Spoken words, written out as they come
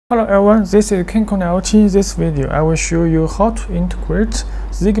Hello everyone, this is KinCony LT. In this video, I will show you how to integrate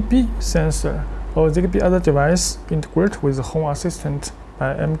Zigbee sensor or Zigbee other device integrate with Home Assistant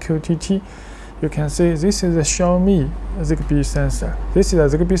by MQTT. You can see this is a Xiaomi Zigbee sensor. This is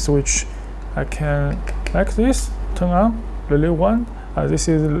a Zigbee switch. I can, like this, turn on relay 1. This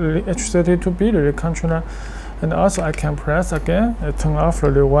is relay H32B relay controller. And also I can press again and turn off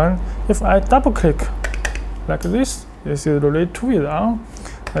relay 1. If I double click like this, this is relay 2 is on.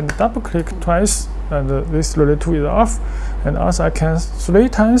 And double click twice, and this relay 2 is off. And also I can 3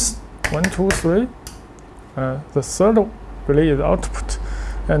 times, 1, 2, 3. The third relay is output,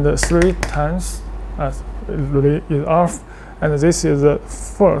 and 3 times relay is off. And this is the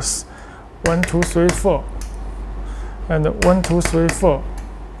fourth, 1, 2, 3, 4. And 1, 2, 3, 4,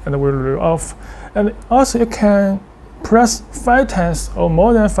 and we relay off. And also you can press 5 times or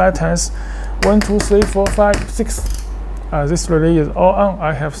more than 5 times, 1, 2, 3, 4, 5, 6. This relay is all on,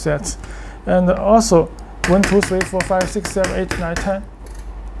 I have set. And also 1, 2, 3, 4, 5, 6, 7, 8, 9, 10.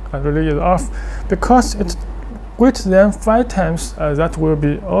 Relay is off. Because it's greater than 5 times, that will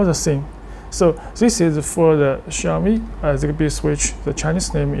be all the same. So this is for the Xiaomi Zigbee switch. The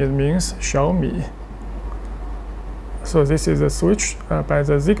Chinese name means Xiaomi. So this is the switch by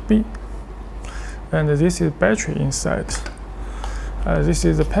the Zigbee. And this is battery inside. This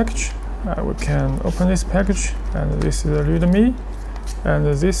is the package. We can open this package, and this is a readme, and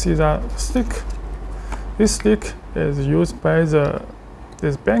this is a stick. This stick is used by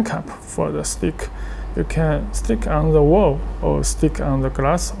this backup for the stick. You can stick on the wall or stick on the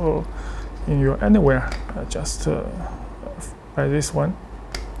glass or in your anywhere, just by this one.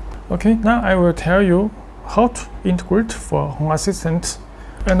 Okay, now I will tell you how to integrate for Home Assistant,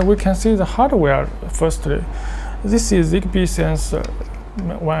 and we can see the hardware firstly. This is Zigbee sensor.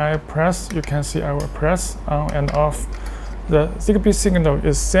 When I press, you can see I will press on and off. The Zigbee signal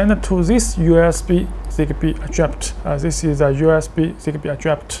is sent to this USB Zigbee adapter. This is a USB Zigbee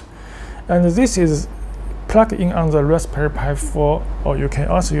adapter. And this is plugged in on the Raspberry Pi 4, or you can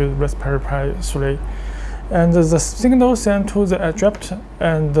also use Raspberry Pi 3. And the signal sent to the adapter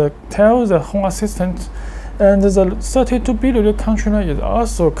and tell the Home Assistant. And the 32B relay controller is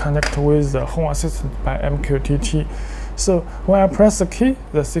also connected with the Home Assistant by MQTT. So when I press the key,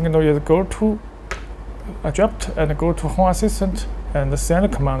 the signal is go to adapter and go to Home Assistant and send a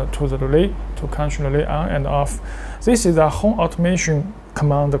command to the relay to control relay on and off. This is a home automation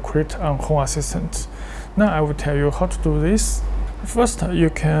command create on Home Assistant. Now I will tell you how to do this. First, you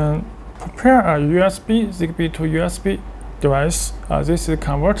can prepare a USB Zigbee to USB device. This is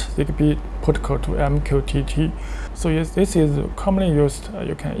convert Zigbee protocol to MQTT. So yes, this is commonly used.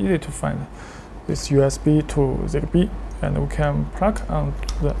 You can easily to find this USB to Zigbee, and we can plug on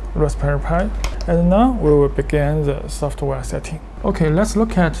the Raspberry Pi. And now we will begin the software setting. Okay, let's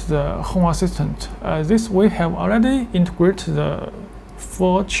look at the Home Assistant. This we have already integrated the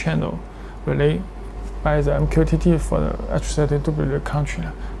 4-channel relay by the MQTT for the H32B relay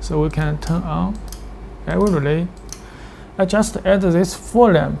controller. So we can turn on every relay. I just add this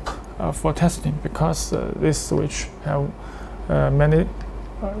 4 lamp for testing because this switch have many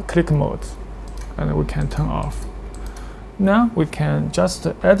click modes, and we can turn off. Now we can just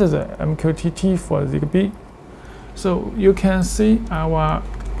add the MQTT for Zigbee. So you can see our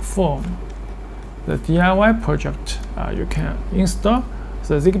form, the DIY project. You can install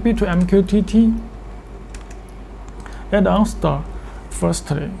the Zigbee2mqtt add-on store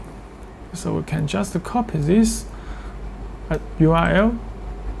firstly. So we can just copy this URL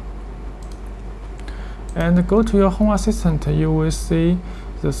and go to your Home Assistant. You will see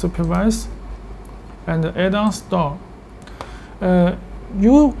the supervise and the add-on store.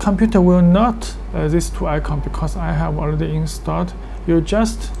 Your computer will not these 2 icons because I have already installed. You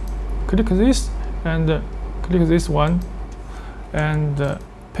just click this and click this one and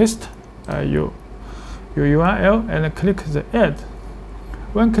paste your URL and click the add.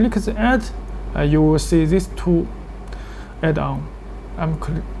 When click the add, you will see these 2 add-on.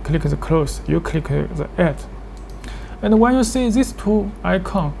 Click the close. You click the add. And when you see these 2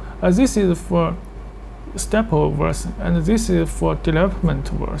 icons, this is for staple version, and this is for development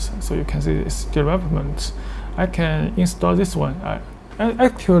version. So you can see this development. I can install this one.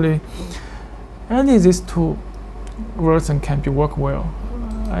 Actually, any of these 2 versions can be work well.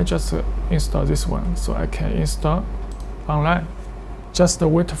 I just install this one, so I can install online. Just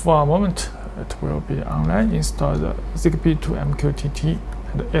wait for a moment. It will be online. Install the Zigbee2mqtt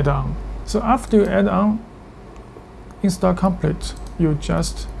and add on. So after you add on, install complete, you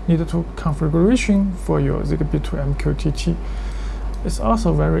just need to configuration for your Zigbee2mqtt. It's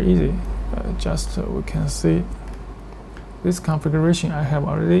also very easy. We can see this configuration I have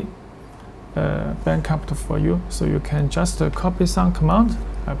already backup for you, so you can just copy some command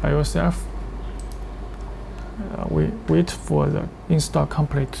by yourself. We wait for the install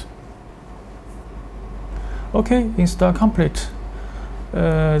complete. Okay, install complete.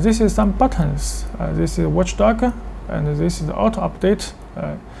 This is some buttons. This is watchdog, and this is auto update.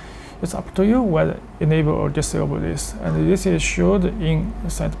 It's up to you whether enable or disable this. And this is showed in the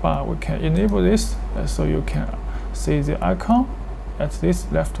sidebar. We can enable this so you can see the icon at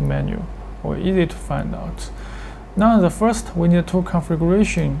this left menu, or easy to find out. Now the first we need to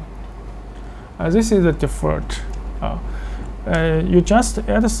configuration. This is the default. You just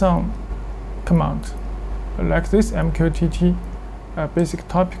add some command like this MQTT basic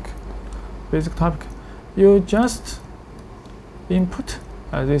topic. You just input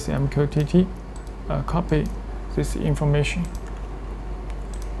this MQTT, copy this information,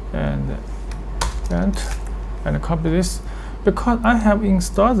 and copy this. Because I have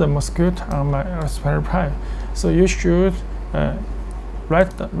installed the Mosquito on my Raspberry Pi, so you should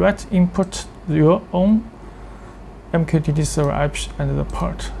right input your own MQTT server IP and the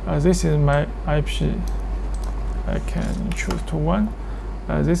port. This is my IP. I can choose to one.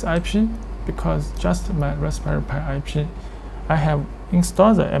 This IP, because just my Raspberry Pi IP. I have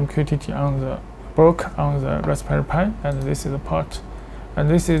installed the MQTT on the Raspberry Pi, and this is the port, and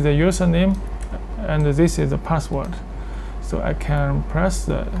this is the username, and this is the password. So I can press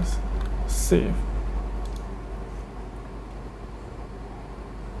the save.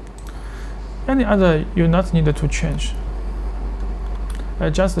 Any other you not need to change. I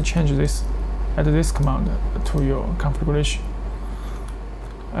just change this, add this command to your configuration.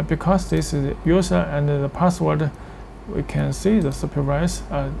 Because this is the user and the password, we can see the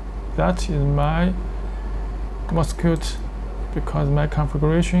supervisor. That is my Mosquito, because my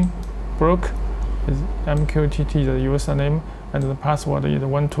configuration broke. Is MQTT the username, and the password is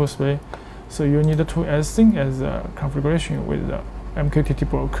 123. So you need to async as the configuration with the MQTT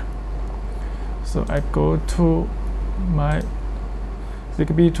broke. So I go to my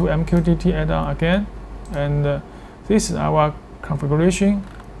Zigbee2mqtt add-on again, and this is our configuration.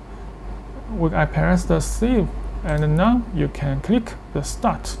 I press the save, and now you can click the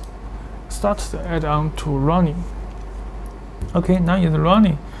start the add-on to running. Okay, now it's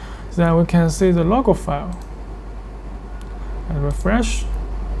running. Then we can see the logo file and refresh.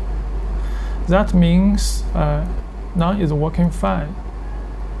 That means now it's working fine.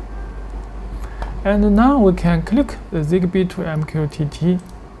 And now we can click the Zigbee2mqtt,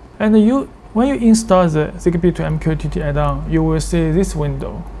 and when you install the Zigbee2mqtt add-on, you will see this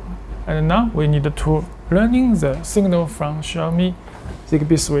window. And now we need to learning the signal from Xiaomi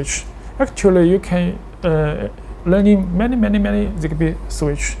Zigbee switch. Actually, you can learning many Zigbee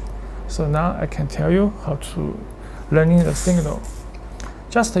switch. So now I can tell you how to learning the signal.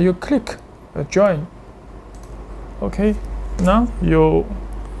 Just you click join. Okay, now you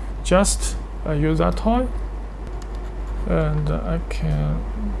just use that toy, and I can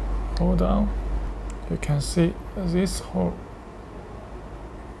hold down. You can see this whole.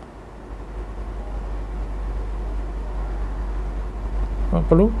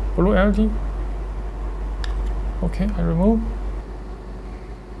 Blue LED. Okay, I remove.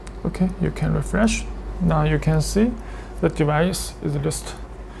 Okay, you can refresh. Now you can see the device is listed.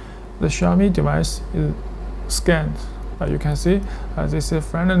 The Xiaomi device is scanned. You can see this is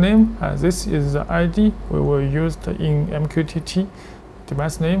friend name. This is the ID we will use in MQTT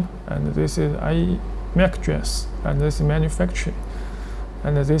device name, and this is MAC address, and this is manufacturer,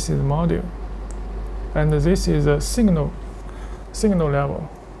 and this is module, and this is a signal level,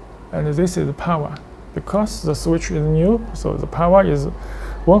 and this is power. Because the switch is new, so the power is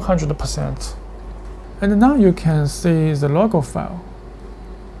 100%. And now you can see the logo file.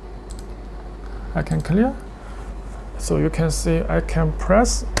 I can clear. So you can see I can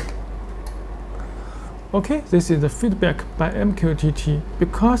press. Okay, this is the feedback by MQTT.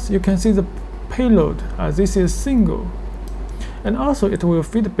 Because you can see the payload, this is single. And also it will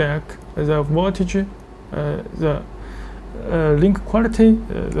feedback the voltage, the link quality,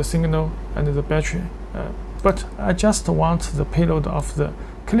 the signal, and the battery. But I just want the payload of the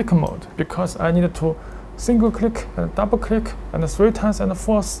click mode, because I need to single click and double click and 3 times and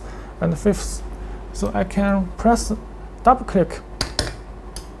 4th and 5th. So I can press double click.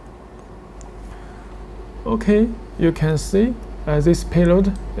 Okay, you can see this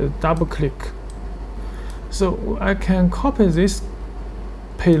payload is double click. So I can copy this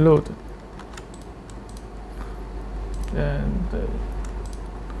payload and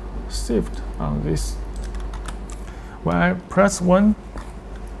saved on this. When I press 1,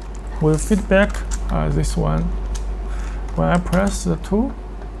 will feedback this one, when I press the 2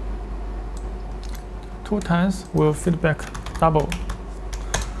 times, will feedback double.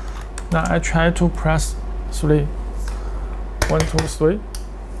 Now I try to press 3. 1, 2, 3.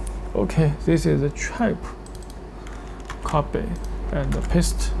 Okay, this is a type. Copy and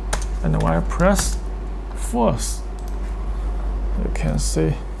paste. And when I press 4, you can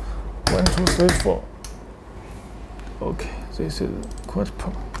see 1, 2, 3, 4. Okay, this is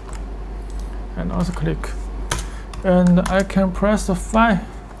quadruple. And also click. And I can press 5.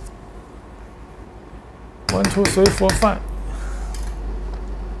 1, 2, 3, 4, 5.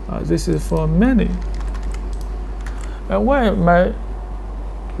 This is for many. And why my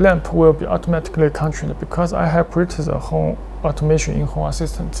lamp will be automatically controlled? Because I have created the home automation in Home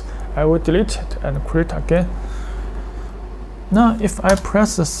Assistant. I will delete it and create again. Now, if I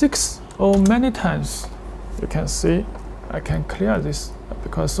press the 6 or many times, you can see I can clear this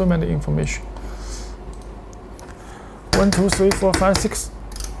because so many information. 1, 2, 3, 4, 5, 6.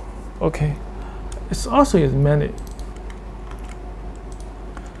 Okay, it also is many.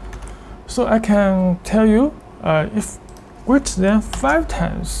 So I can tell you if greater than 5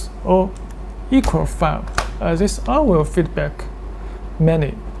 times or equal 5, this all will feedback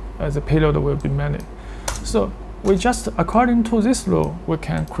many. The payload will be many. So we just, according to this rule, we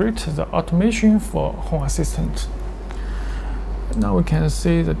can create the automation for Home Assistant. Now we can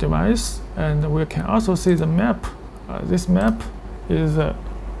see the device, and we can also see the map. This map is a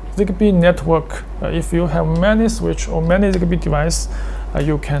Zigbee network. If you have many switch or many Zigbee device,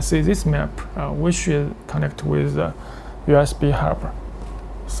 you can see this map, which is connected with the USB hub.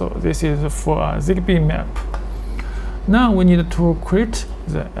 So this is for a Zigbee map. Now we need to create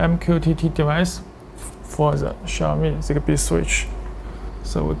the MQTT device for the Xiaomi Zigbee switch.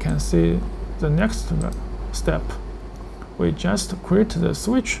 So we can see the next step. We just create the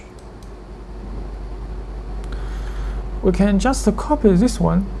switch. We can just copy this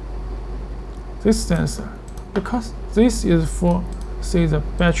one, this sensor, because this is for see the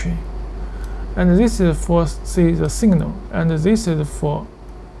battery, and this is for see the signal, and this is for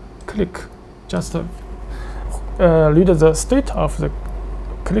click, just read the state of the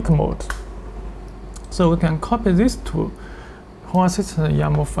click mode. So we can copy this to Home Assistant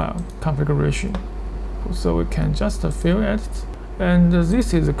YAML file configuration. So we can just fill it, and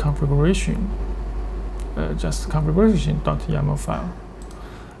this is the configuration, just configuration.yaml file,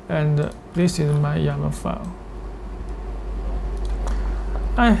 and this is my YAML file.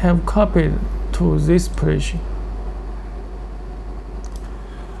 I have copied to this page.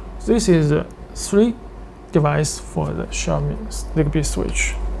 This is 3 device for the Xiaomi Zigbee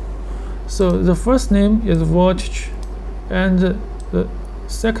switch. So the first name is voltage, and the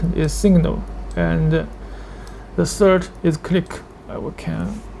second is signal, and the third is click. We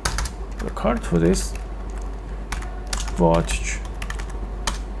can record to this voltage.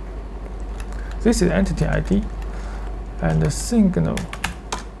 This is entity ID, and the signal,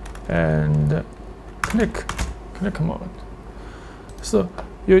 and click mode. So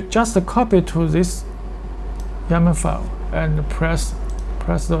you just copy to this YAML file and press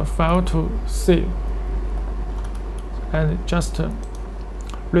the file to save, and just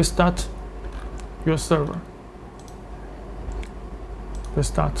restart your server.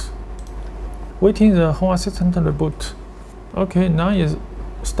 Restart. Waiting the Home Assistant reboot. Okay, now is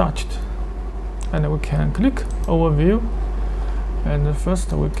started, and we can click overview, and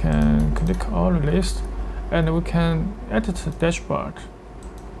first we can click all list, and we can edit the dashboard,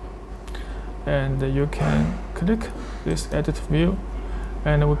 and you can click this edit view,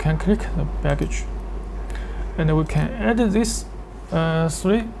 and we can click the baggage, and we can add this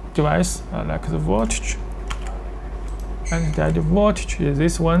 3 device like the voltage, and that voltage is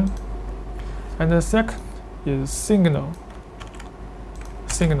this one, and the second is signal,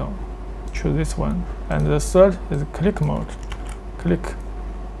 choose this one, and the third is click mode, click,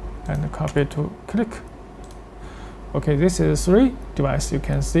 and copy to click. Okay, this is 3 device. You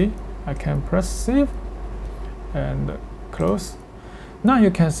can see I can press save and close. Now you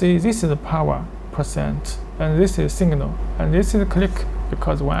can see this is power %, and this is signal, and this is click,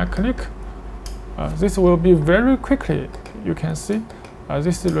 because when I click, this will be very quickly. You can see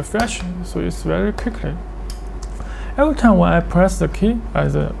this is refresh, so it's very quickly. Every time when I press the key,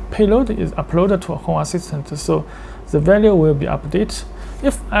 the payload is uploaded to a Home Assistant, so the value will be updated.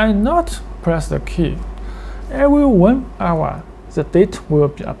 If I not press the key, every 1 hour the date will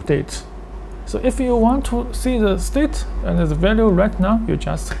be updated. So if you want to see the state and the value right now, you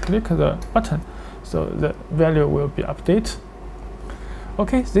just click the button, so the value will be updated.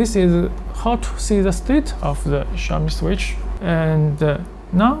 Okay, this is how to see the state of the Xiaomi switch, and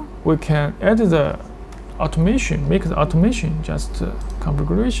now we can add the automation, make the automation, just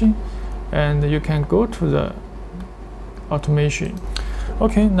configuration, and you can go to the automation.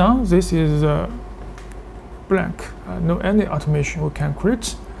 Okay, now this is blank, no any automation we can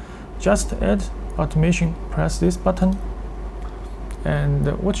create. Just add automation, press this button, and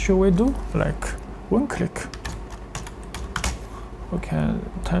what should we do? Like one click. We can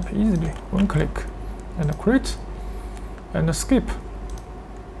type easily, one click, and create, and skip.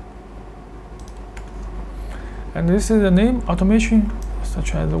 And this is the name automation,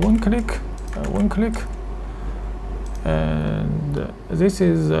 such as one click, and this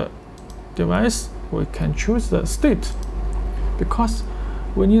is the device. We can choose the state, because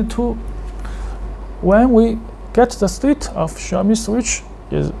we need to, when we get the state of Xiaomi switch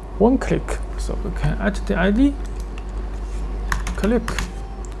is one click, so we can add the ID, click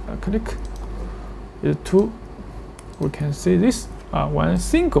is 2. We can see this one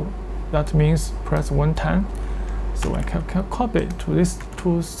single, that means press one time, so I can copy to this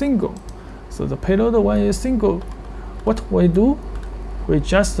to single. So the payload one is single. What we do, we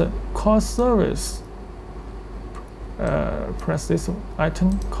just call service, press this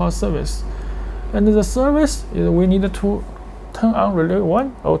item, call service, and the service is we need to turn on relay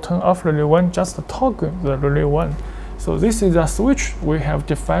 1 or turn off relay 1, just toggle the relay 1. So this is a switch we have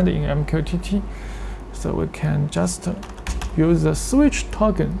defined in MQTT, so we can just use the switch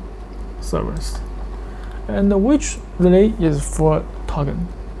toggle service, and which relay is for toggle,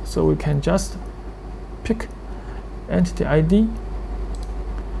 so we can just pick entity ID.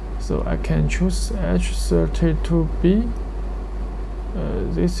 So I can choose H32B.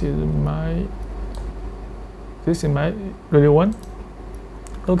 This is my relay 1.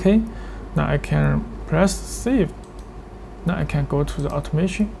 Okay, now I can press save. Now I can go to the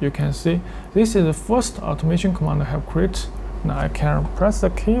automation. You can see this is the first automation command I have created. Now I can press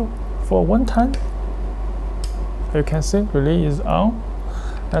the key for one time. You can see relay is on,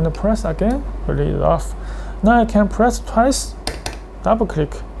 and press again, relay is off. Now I can press twice, double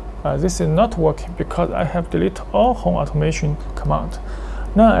click. This is not working because I have deleted all home automation command.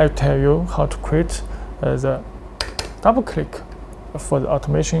 Now I tell you how to create the double click for the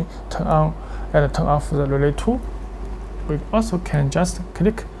automation, turn on and turn off the relay 2. We also can just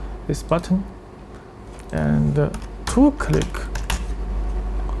click this button and two click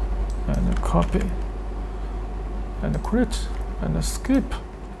and copy and create and skip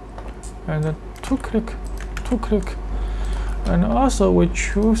and two click, and also we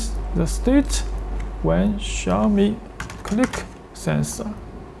choose the state when Xiaomi click sensor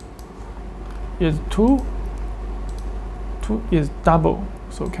is 2 is double,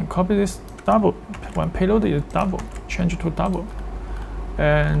 so we can copy this double. When payload is double, change to double,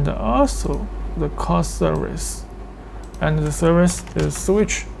 and also the call service, and the service is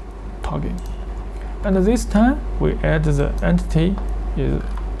switch toggle. And this time we add the entity is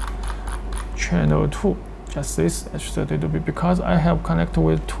channel 2, just this H32B, because I have connected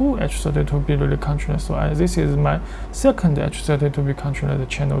with 2 H32B relay controllers, so this is my second H32B controller, the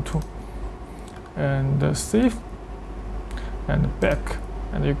channel 2. And save and back,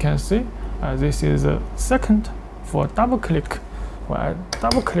 and you can see this is the second for double click. When I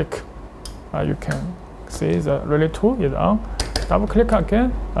double click, you can see the relay 2 is on. Double click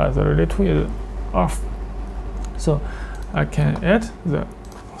again, the relay 2 is off. So I can add the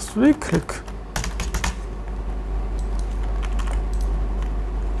 3 click.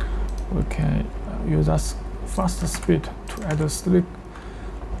 We can use that faster speed to add a 3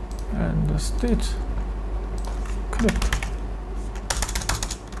 and the state click.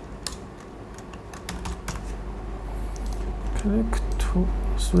 Click 2,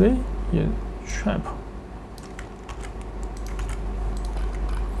 3 is trap,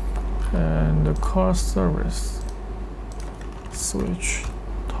 and the call service switch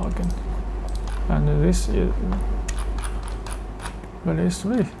toggle, and this is relay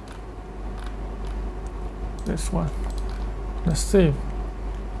 3. This one, the save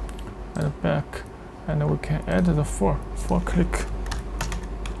and back, and we can add the 4 click.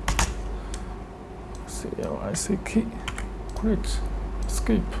 CLICK. Create,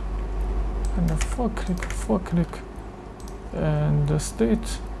 skip, and the 4 click, and the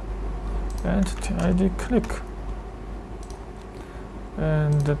state entity ID click,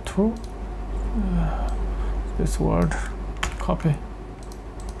 and the 2 this word copy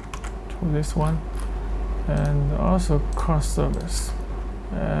to this one, and also call service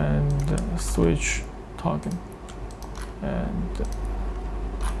and switch toggle and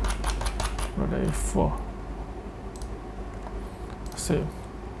relay 4. Save.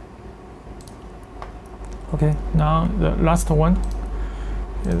 Okay, now the last one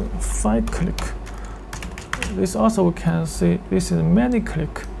is 5 click this also we can see this is many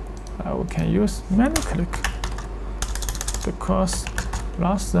click. We can use many click because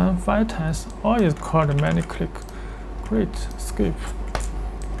less than 5 times all is called many click. Create, skip,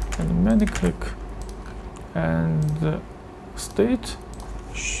 and many click, and state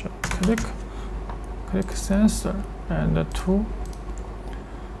click sensor, and to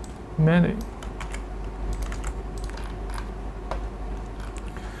many.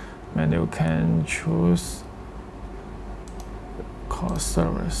 You can choose call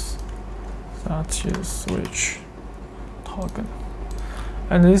service, that is switch toggle.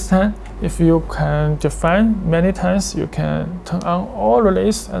 And this time, if you can define many times, you can turn on all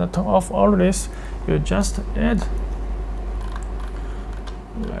relays and turn off all relays. You just add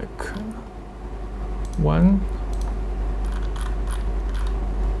like 1,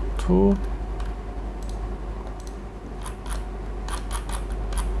 2,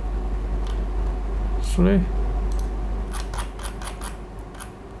 3,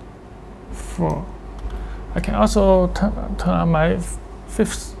 4. I can also turn on my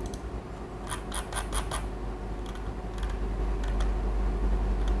fifth.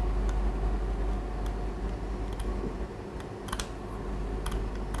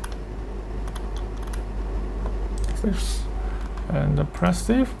 And press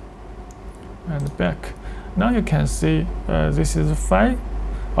save and back. Now you can see this is file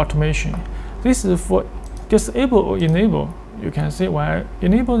automation. This is for disable or enable. You can see when I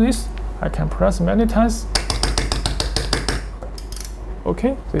enable this, I can press many times.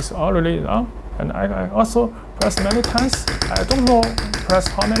 Okay, this already is on, and I also press many times. I don't know press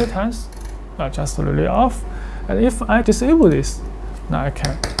how many times. Just relay off. And if I disable this, now I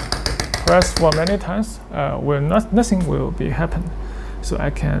can press for many times. Nothing will be happen. So I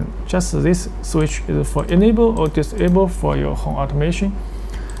can just this switch is for enable or disable for your home automation.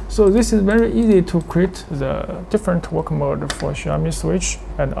 So this is very easy to create the different work mode for Xiaomi switch,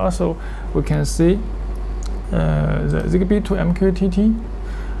 and also we can see the Zigbee2mqtt,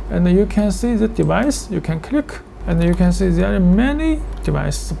 and you can see the device. You can click, and you can see there are many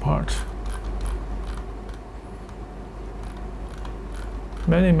device support.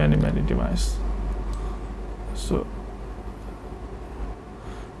 Many devices. So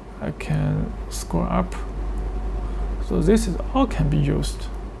I can scroll up. So this is all can be used.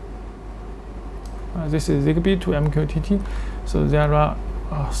 This is Zigbee2mqtt. So there are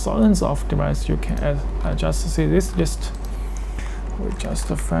thousands of devices you can add. I just see this list. We just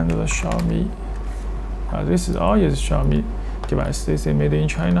find the Xiaomi. This is all is Xiaomi device. This is made in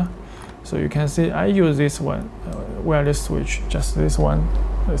China. So you can see I use this one wireless switch, just this one,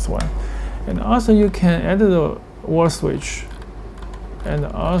 and also you can add the wall switch, and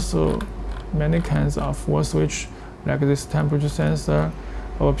also many kinds of wall switch like this temperature sensor,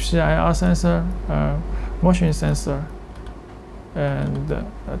 or PIR sensor, motion sensor, and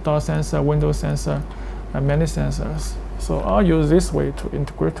door sensor, window sensor, and many sensors. So I'll use this way to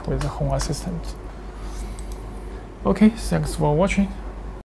integrate with the Home Assistant. Okay, thanks for watching.